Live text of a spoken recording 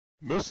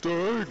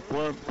Mr.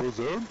 Eggplant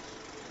presents.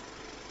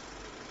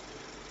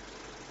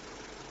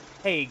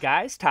 Hey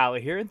guys, Tyler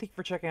here, and thank you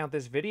for checking out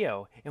this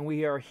video. And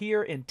we are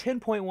here in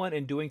 10.1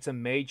 and doing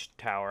some Mage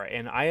Tower,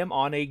 and I am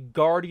on a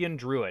Guardian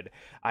Druid.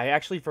 I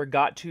actually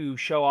forgot to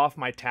show off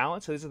my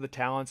talents, so these are the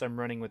talents I'm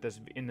running with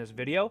in this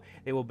video.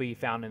 They will be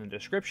found in the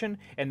description,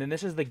 and then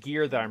this is the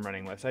gear that I'm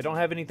running with. So I don't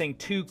have anything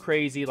too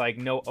crazy, like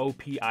no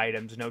OP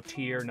items, no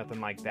tier,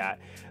 nothing like that.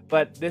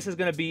 But this is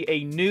going to be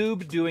a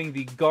noob doing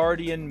the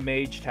Guardian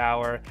Mage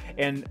Tower,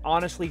 and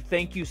honestly,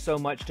 thank you so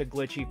much to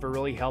Glitchy for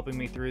really helping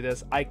me through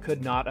this. I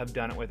could not have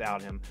done it without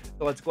him.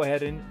 So let's go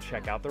ahead and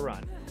check out the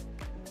run.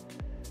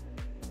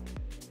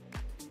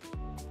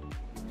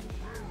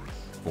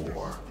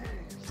 4,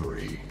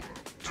 3,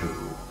 2,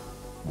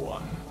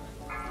 1.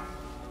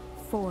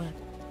 4,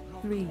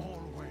 3,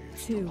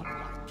 2,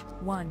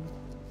 1.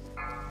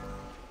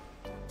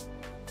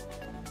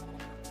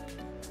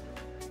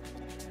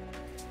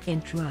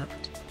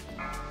 Interrupt.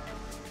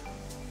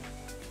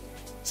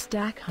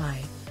 Stack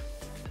high.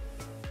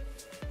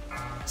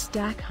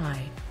 Stack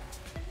high.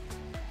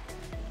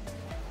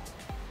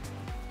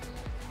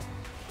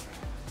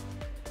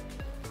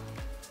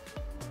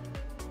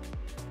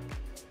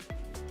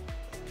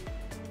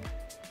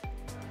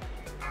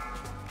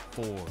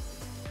 Four,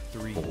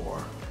 three,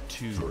 4,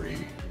 two, 3,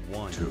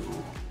 1. 2,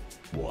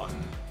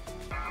 1.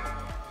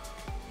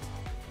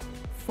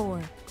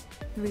 4,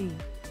 3,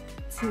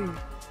 2,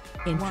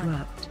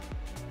 interrupt.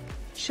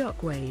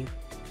 Shockwave.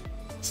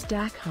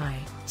 Stack high.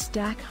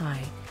 Stack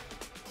high.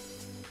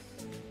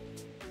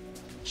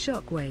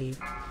 Shockwave.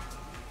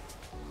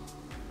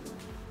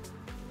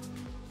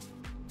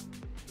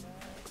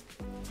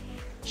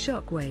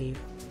 Shockwave.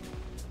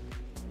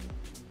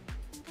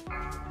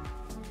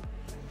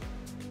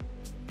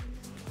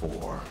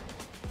 Four,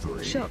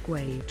 3,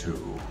 Shockwave. 2,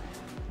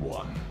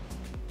 1.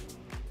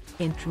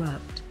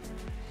 Interrupt.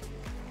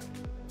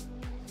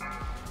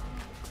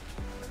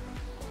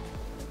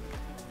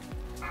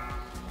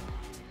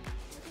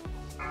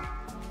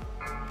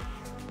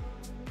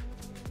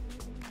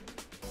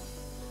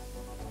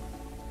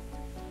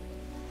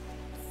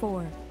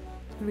 Four,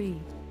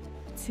 3,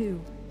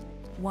 2,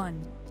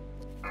 1.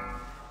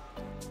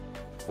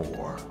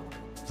 4,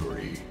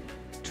 3,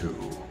 2,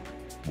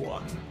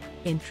 1.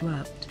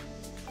 Interrupt.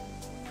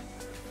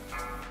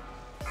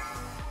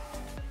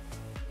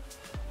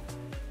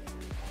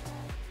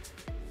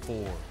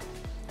 Four,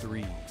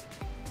 three,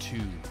 two,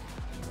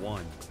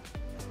 1.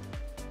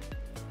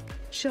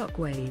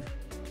 Shockwave.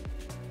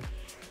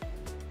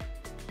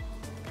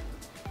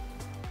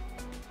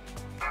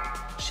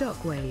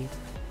 Shockwave.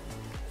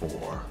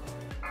 4,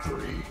 3,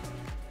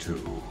 2,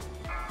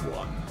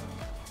 1.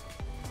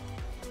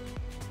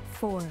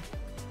 4,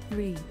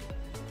 3,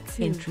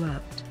 2,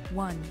 interrupt.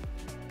 1.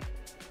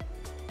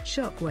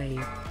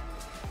 Shockwave.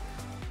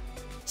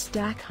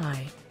 Stack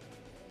high.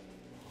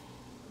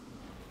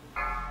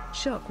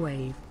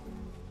 Shockwave.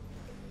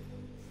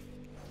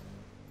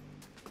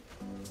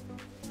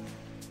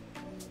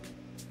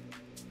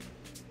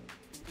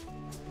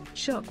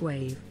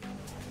 Shockwave.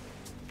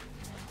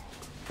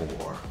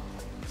 4,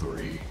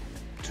 3,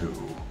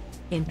 2,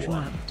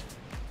 Interrupt.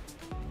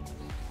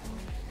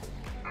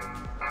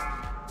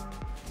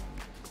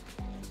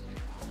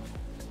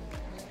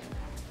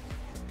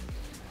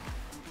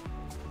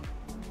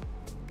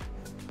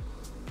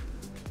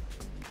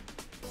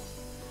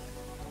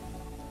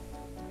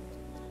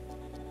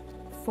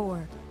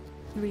 Four,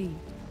 3,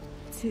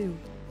 2,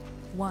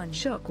 1.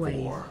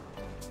 Shockwave. 4,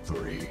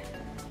 3.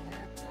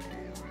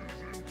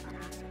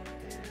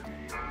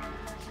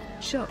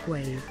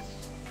 Shockwave.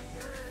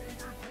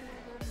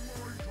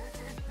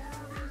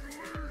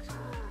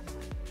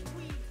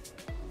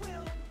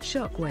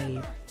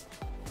 Shockwave.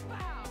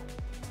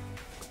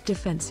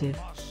 Defensive.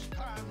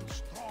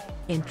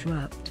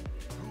 Interrupt.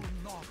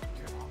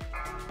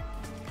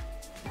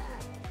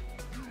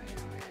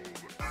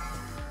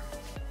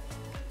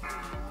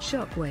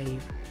 Shockwave.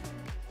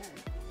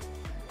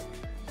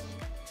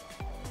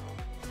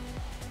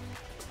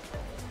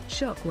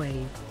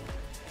 Shockwave.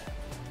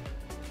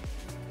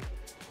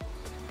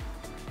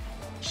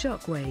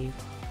 Shockwave.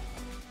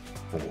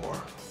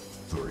 4,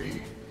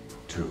 3,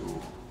 2,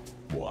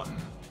 1.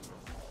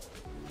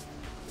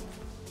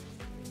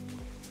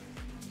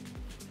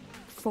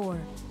 4,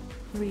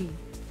 3,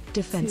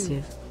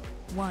 defensive.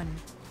 1.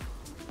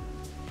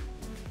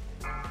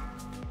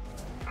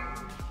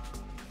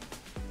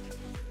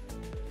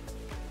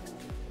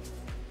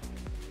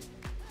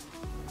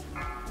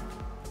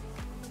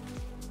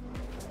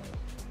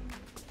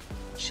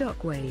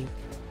 Shockwave.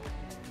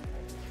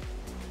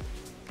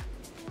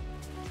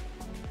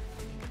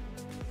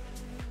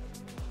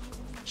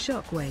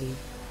 Shockwave.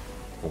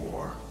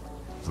 4,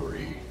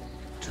 3,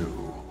 2,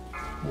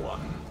 1.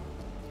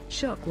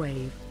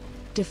 Shockwave.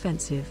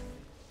 Defensive.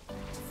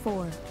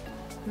 4,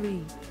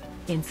 3,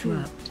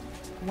 interrupt.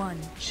 1.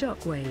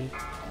 Shockwave.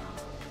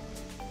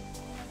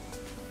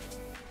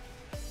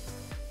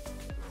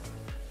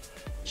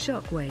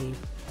 Shockwave.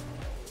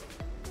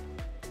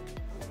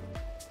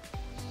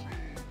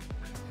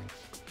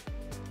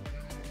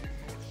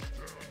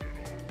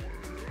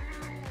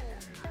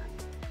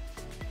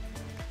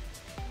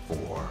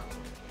 4,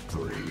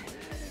 3,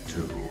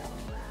 2,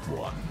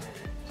 1.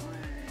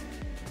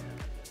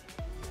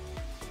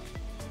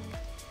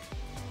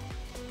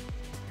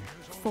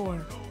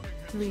 4,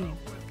 3,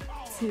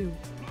 2,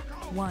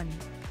 1.